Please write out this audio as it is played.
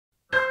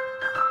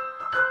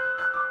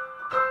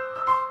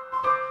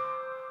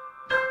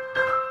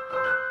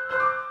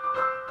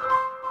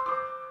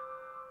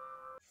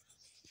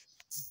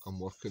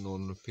working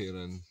on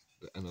repairing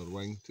the inner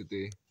wing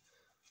today,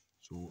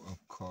 so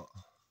I've cut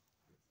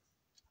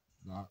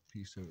that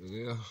piece out of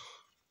there,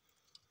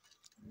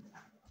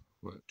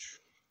 which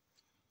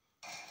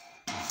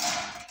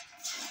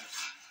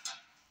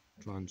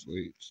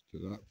translates to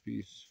that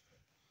piece.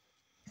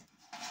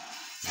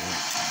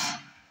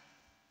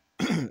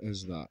 That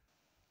is that.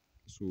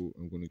 So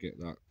I'm going to get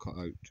that cut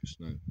out just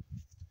now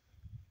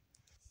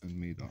and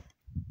made up.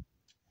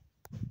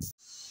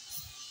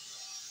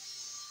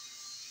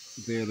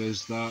 There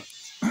is that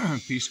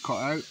piece cut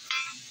out.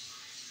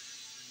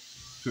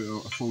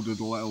 I folded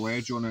a little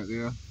edge on it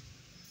there,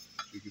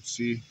 as you can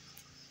see.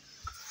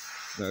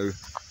 Now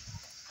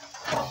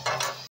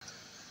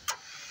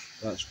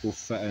that's go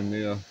fit in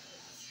there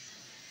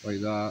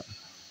like that.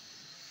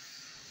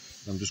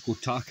 I'm just going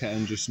to tack it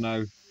in just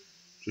now,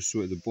 just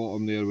so at the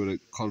bottom there where it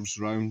curves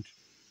round,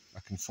 I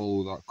can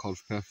follow that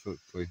curve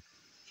perfectly.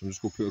 So I'm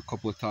just going to put a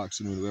couple of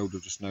tacks in with the welder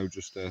just now,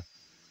 just so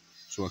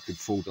I could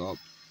fold it up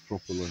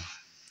properly.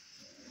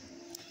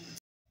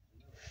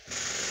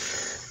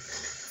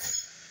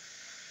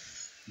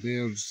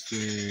 There's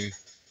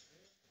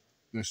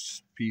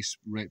this piece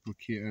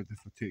replicated.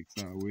 If I take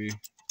that away,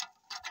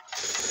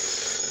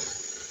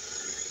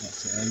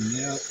 that's it in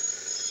there,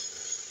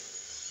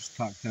 just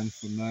tacked in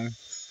for now,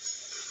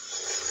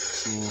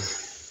 so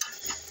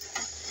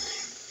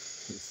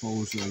it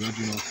follows the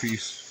original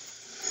piece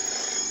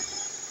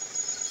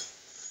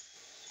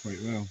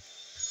quite well.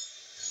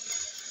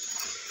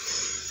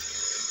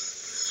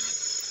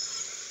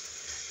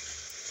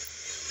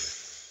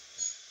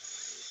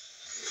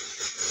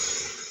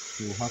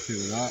 So happy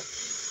with that.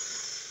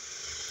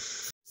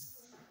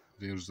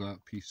 There's that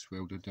piece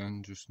welded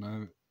in just now.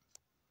 I'm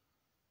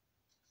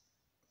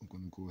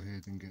going to go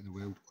ahead and get the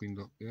weld cleaned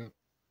up there.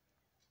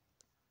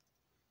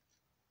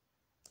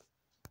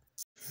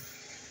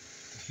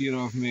 Here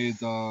I've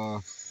made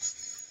a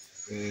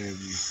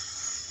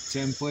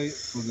template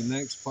for the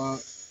next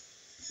part,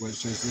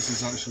 which is, this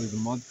is actually the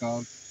mud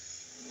guard.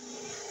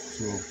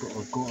 So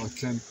I've got a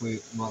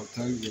template marked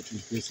out, which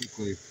is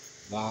basically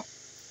that.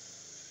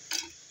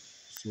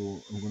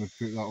 So I'm going to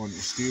put that onto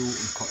steel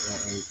and cut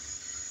that out.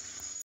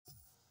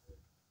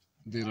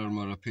 There are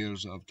my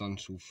repairs that I've done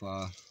so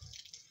far.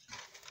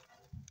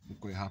 I'm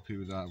quite happy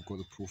with that. I've got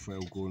the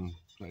profile going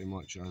pretty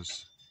much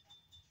as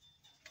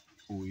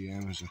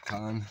OEM as I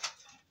can.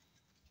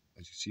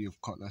 As you see,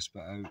 I've cut this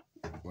bit out,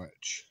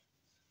 which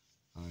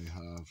I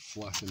have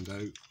flattened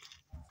out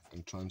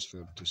and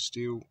transferred to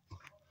steel.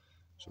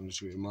 So I'm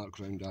just going to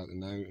mark around that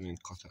now and then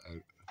cut it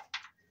out.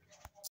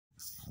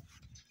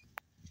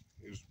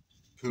 Here's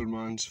Poor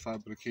Man's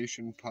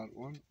Fabrication Part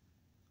 1.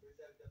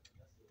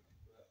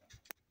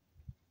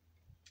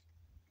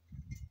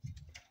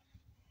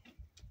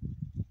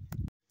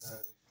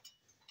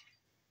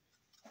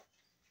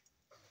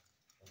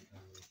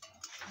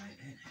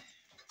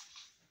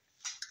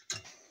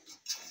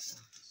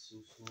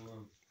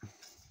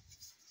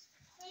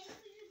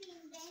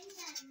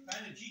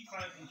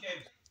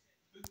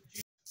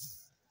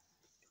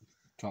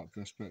 Tap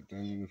this bit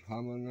down with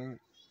hammer now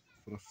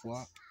for a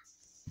flat.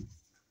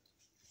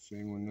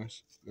 Same on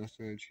this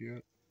edge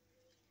here.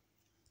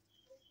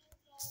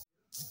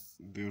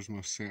 There's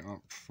my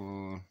setup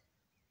for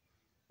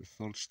the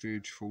third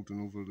stage, folding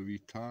over the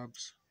wee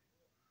tabs.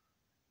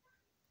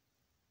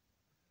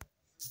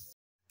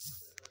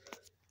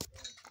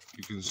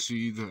 You can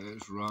see that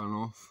it's ran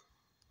off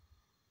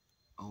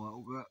a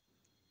little bit,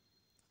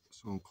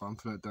 so I'm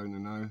clamping it down to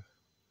now.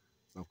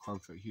 I'll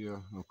clamp it here,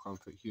 and I'll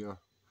clamp it here,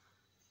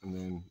 and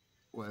then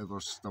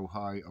whatever's still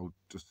high I'll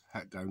just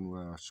hit down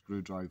with a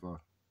screwdriver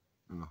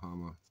and a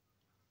hammer.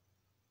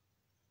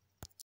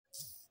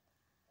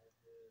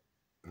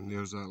 And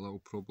there's that little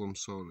problem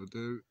sorted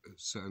out.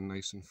 It's sitting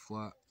nice and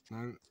flat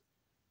now.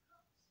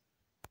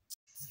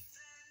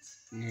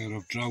 And there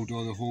I've drilled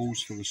all the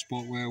holes for the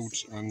spot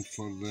welds and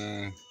for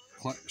the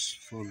clips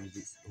for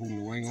holding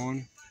the wing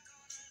on.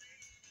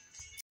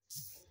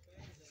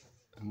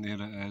 And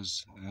there it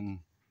is in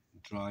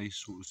dry,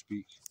 so to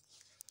speak.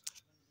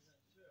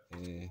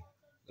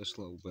 This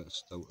little bit's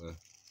still to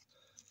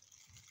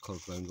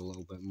curve round a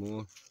little bit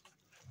more.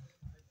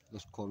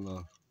 This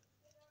corner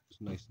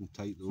is nice and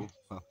tight though,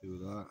 happy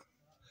with that.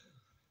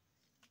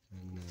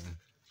 And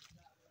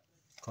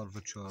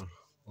curvature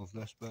of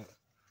this bit,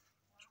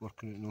 it's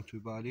working out not too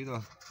bad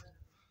either.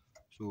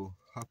 So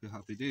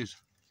happy days.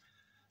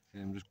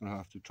 I'm just going to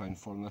have to try and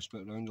firm this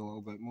bit round a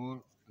little bit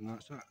more, and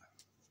that's it.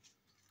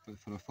 But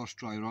for a first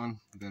dry run,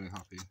 very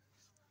happy.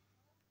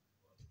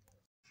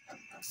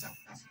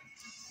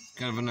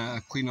 Giving it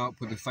a clean up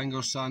with the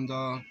finger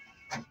sander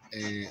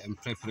in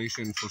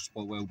preparation for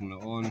spot welding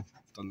it on.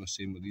 I've done the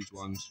same with these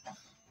ones.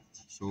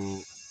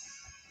 So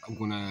I'm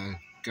going to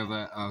give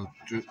it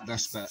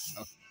this bit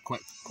a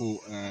quick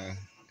coat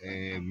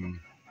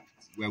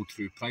weld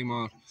through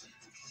primer,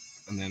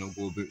 and then I'll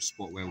go about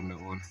spot welding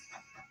it on.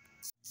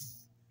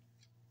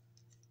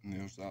 And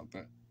there's that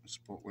bit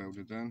spot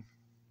welded in.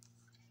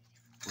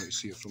 Let's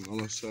see it from the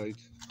other side.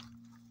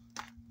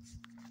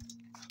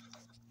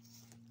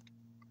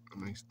 A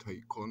nice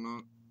tight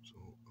corner,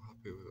 so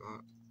happy with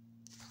that.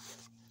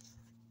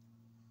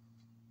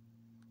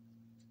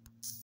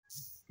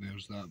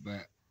 There's that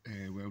bit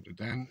welded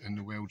in and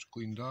the weld's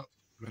cleaned up,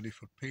 ready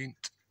for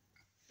paint,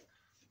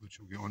 which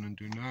I'll get on and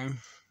do now.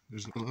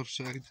 There's the other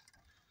side.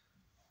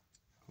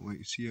 I'll let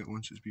you see it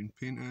once it's been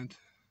painted.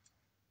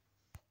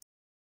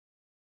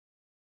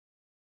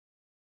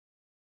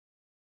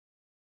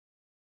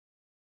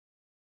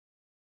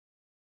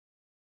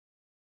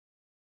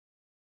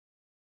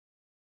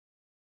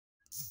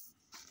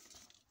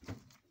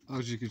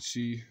 As you can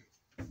see,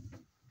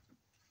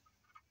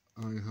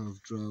 I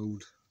have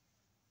drilled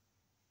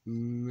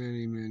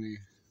many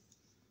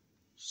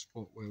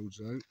spot welds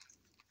out.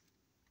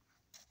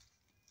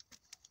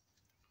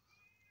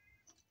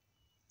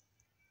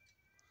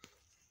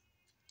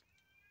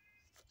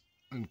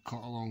 And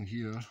cut along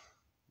here,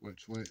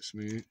 which lets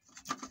me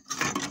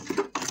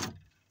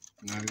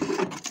now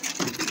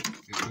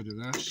get rid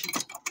of this.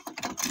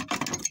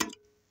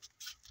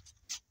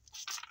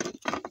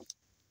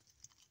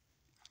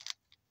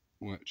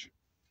 Which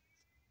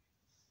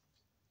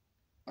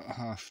I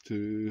have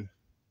to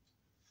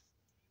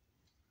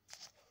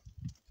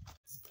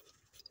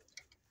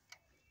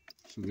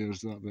so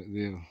there's that bit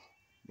there,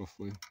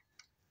 roughly,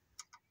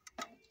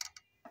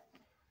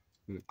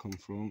 where it come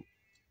from.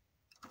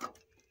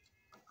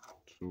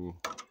 So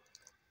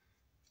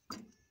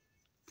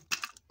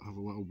I have a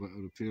little bit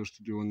of repairs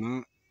to do on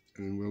that,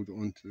 and then weld it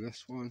onto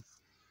this one.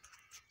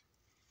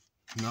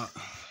 And that,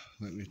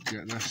 let me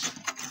get this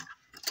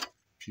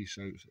piece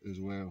out as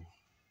well.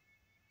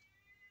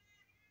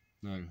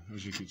 Now,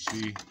 as you can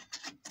see,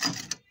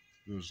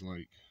 there's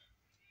like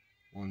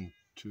 1,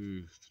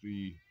 2,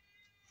 3,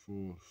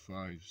 4,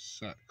 5,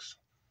 6.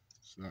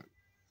 So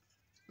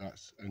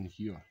that's in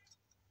here,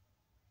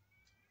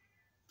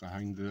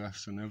 behind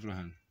this and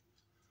everything.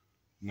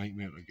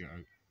 Nightmare to get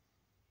out.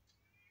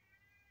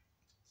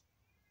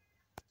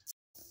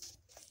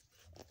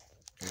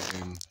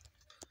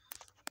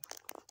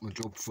 My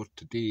job for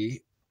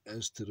today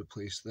is to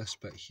replace this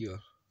bit here.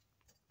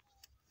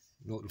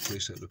 Not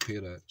replace it,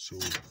 repair it. So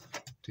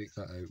take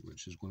that out,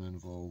 which is going to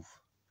involve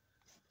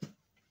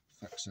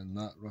fixing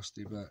that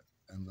rusty bit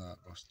and that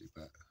rusty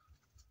bit.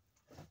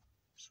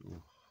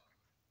 So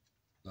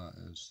that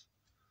is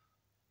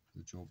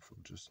the job for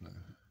just now.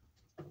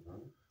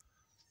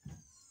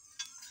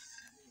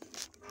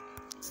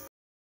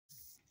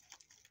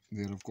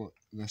 There, I've got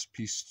this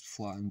piece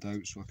flattened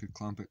out so I could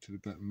clamp it to the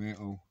bit of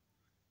metal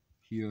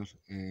here.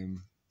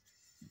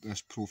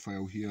 This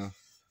profile here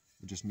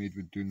I just made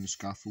with doing the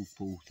scaffold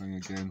pole thing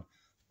again.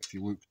 If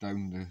you look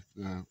down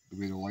the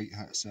way the light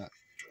hits it,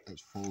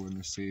 it's following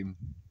the same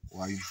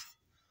line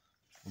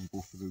on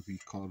both of the wee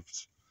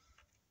curves.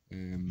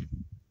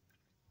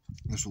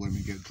 This will let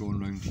me get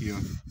drawn around here,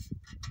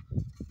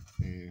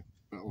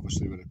 but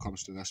obviously when it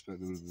comes to this bit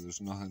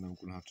there's nothing. I'm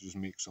going to have to just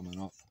make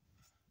something up.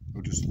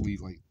 I'll just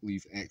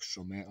leave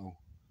extra metal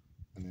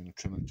and then I'll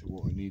trim it to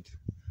what I need.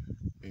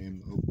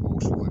 It'll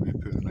also let me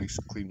put a nice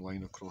clean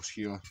line across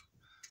here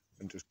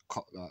and just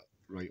cut that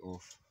right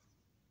off.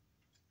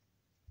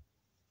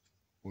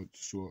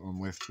 So I'm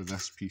left with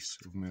this piece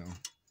of metal.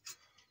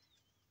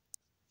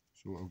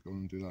 So I'll go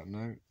and do that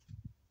now.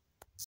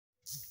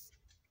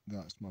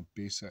 That's my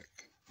basic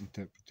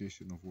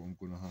interpretation of what I'm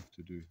going to have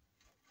to do.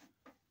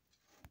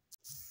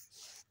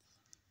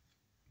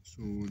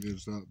 So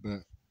there's that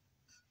bit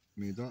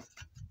made up.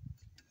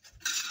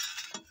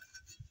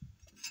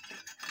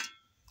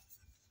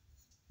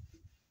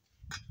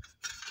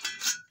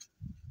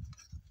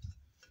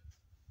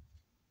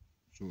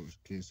 So it's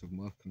a case of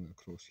marking it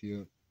across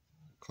here,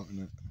 cutting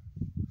it.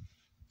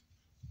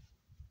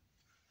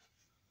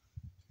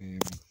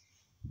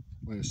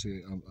 Like I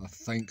say, I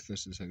think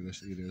this is how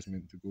this area is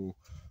meant to go.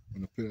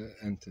 When I put it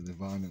into the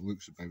van it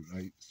looks about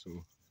right,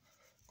 so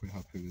quite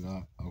happy with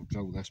that. I'll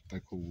drill this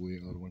big hole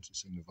later once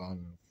it's in the van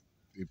and I'm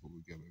able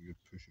to give it a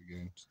good push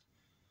against.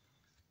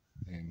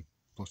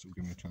 Plus it'll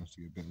give me a chance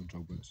to get better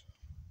drill bits.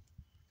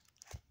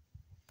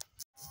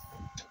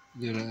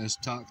 There it is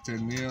tacked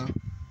in there.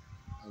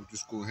 I'll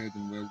just go ahead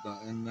and weld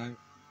that in now.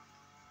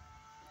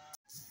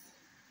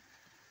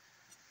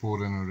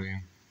 Pouring a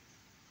rain.